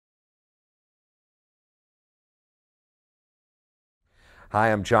Hi,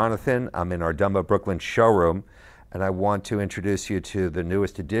 I'm Jonathan. I'm in our Dumbo Brooklyn showroom, and I want to introduce you to the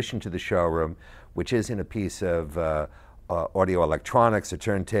newest addition to the showroom, which isn't a piece of audio electronics, a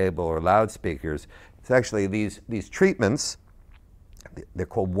turntable, or loudspeakers. It's actually these treatments. They're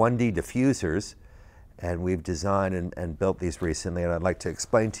called 1D diffusers, and we've designed and built these recently, and I'd like to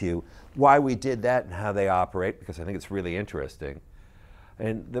explain to you why we did that and how they operate, because I think it's really interesting.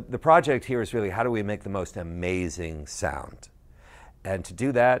 And the project here is really, how do we make the most amazing sound? And to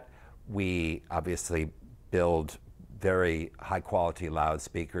do that, we obviously build very high quality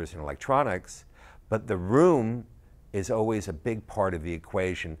loudspeakers and electronics, but the room is always a big part of the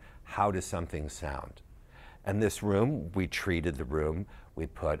equation. How does something sound? And this room, we treated the room. We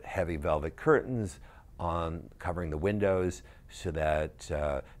put heavy velvet curtains on covering the windows so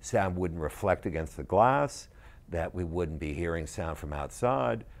that sound wouldn't reflect against the glass, that we wouldn't be hearing sound from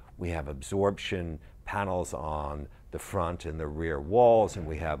outside. We have absorption panels on the front and the rear walls, and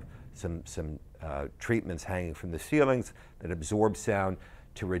we have some treatments hanging from the ceilings that absorb sound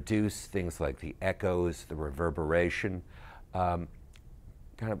to reduce things like the echoes, the reverberation, kind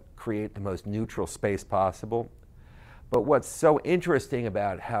of create the most neutral space possible. But what's so interesting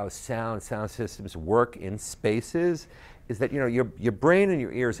about how sound systems work in spaces is that, you know, your brain and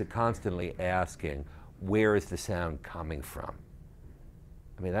your ears are constantly asking, where is the sound coming from?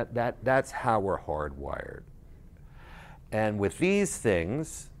 I mean, that's how we're hardwired. And with these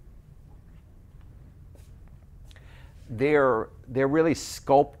things, they're really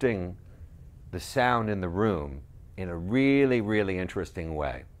sculpting the sound in the room in a really, really interesting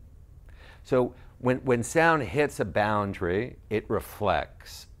way. So when sound hits a boundary, it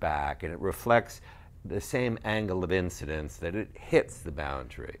reflects back, and it reflects the same angle of incidence that it hits the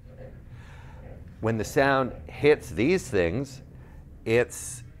boundary. When the sound hits these things, they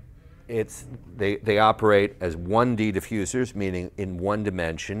operate as 1D diffusers, meaning in one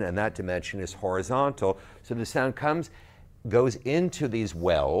dimension, and that dimension is horizontal. So the sound goes into these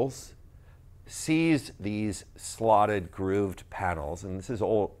wells, sees these slotted, grooved panels, and this is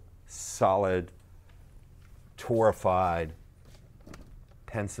all solid, torrefied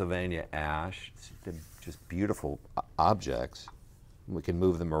Pennsylvania ash. It's just beautiful objects. We can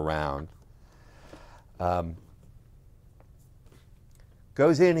move them around.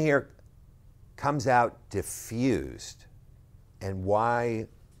 Goes in here, comes out diffused. And why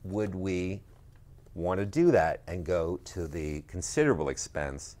would we want to do that and go to the considerable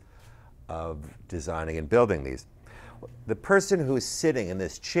expense of designing and building these? The person who is sitting in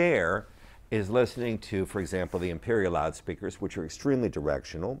this chair is listening to, for example, the Imperial loudspeakers, which are extremely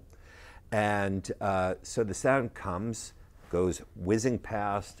directional. And so the sound goes whizzing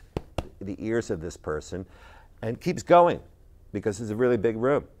past the ears of this person and keeps going, because it's a really big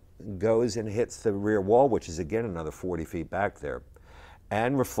room. Goes and hits the rear wall, which is again another 40 feet back there,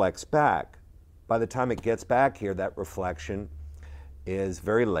 and reflects back. By the time it gets back here, that reflection is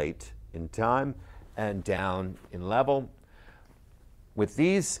very late in time and down in level. With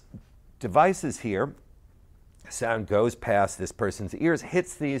these devices here, sound goes past this person's ears,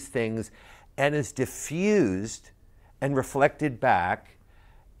 hits these things, and is diffused and reflected back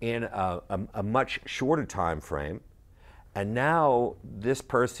in a much shorter time frame. And now this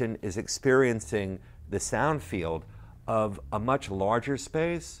person is experiencing the sound field of a much larger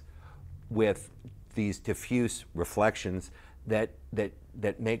space with these diffuse reflections that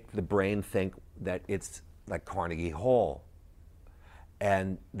make the brain think that it's like Carnegie Hall.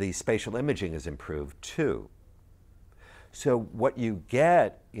 And the spatial imaging is improved too. So what you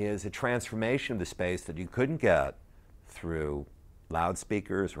get is a transformation of the space that you couldn't get through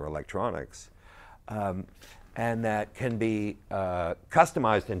loudspeakers or electronics, and that can be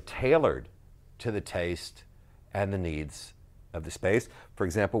customized and tailored to the taste and the needs of the space. For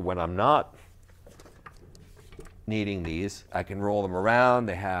example, when I'm not needing these, I can roll them around.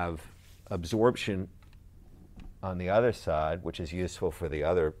 They have absorption on the other side, which is useful for the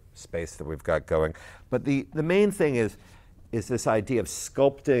other space that we've got going. But the main thing is this idea of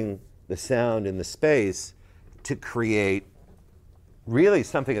sculpting the sound in the space to create really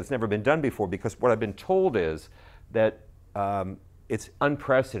something that's never been done before, because what I've been told is that it's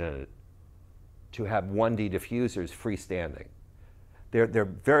unprecedented to have 1D diffusers freestanding. They're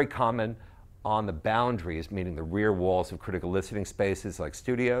very common on the boundaries, meaning the rear walls of critical listening spaces like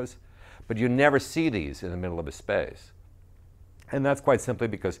studios, but you never see these in the middle of a space. And that's quite simply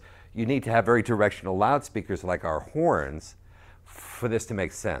because you need to have very directional loudspeakers like our horns for this to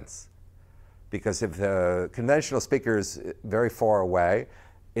make sense. Because if the conventional speaker is very far away,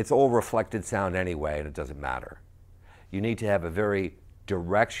 it's all reflected sound anyway, and it doesn't matter. You need to have a very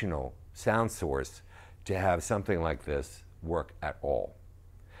directional sound source to have something like this work at all.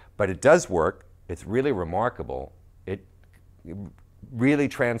 But it does work. It's really remarkable. It really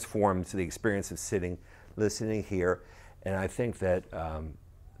transforms the experience of sitting, listening here. And I think that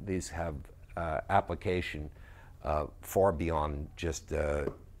these have application far beyond just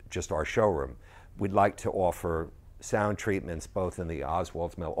our showroom. We'd like to offer sound treatments both in the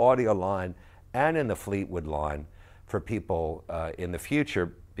Oswald's Mill Audio line and in the Fleetwood line for people in the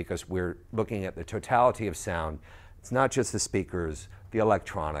future, because we're looking at the totality of sound. It's not just the speakers, the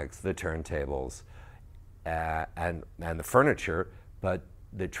electronics, the turntables, and the furniture, but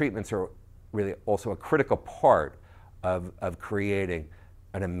the treatments are really also a critical part of creating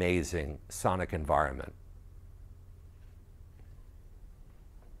an amazing sonic environment.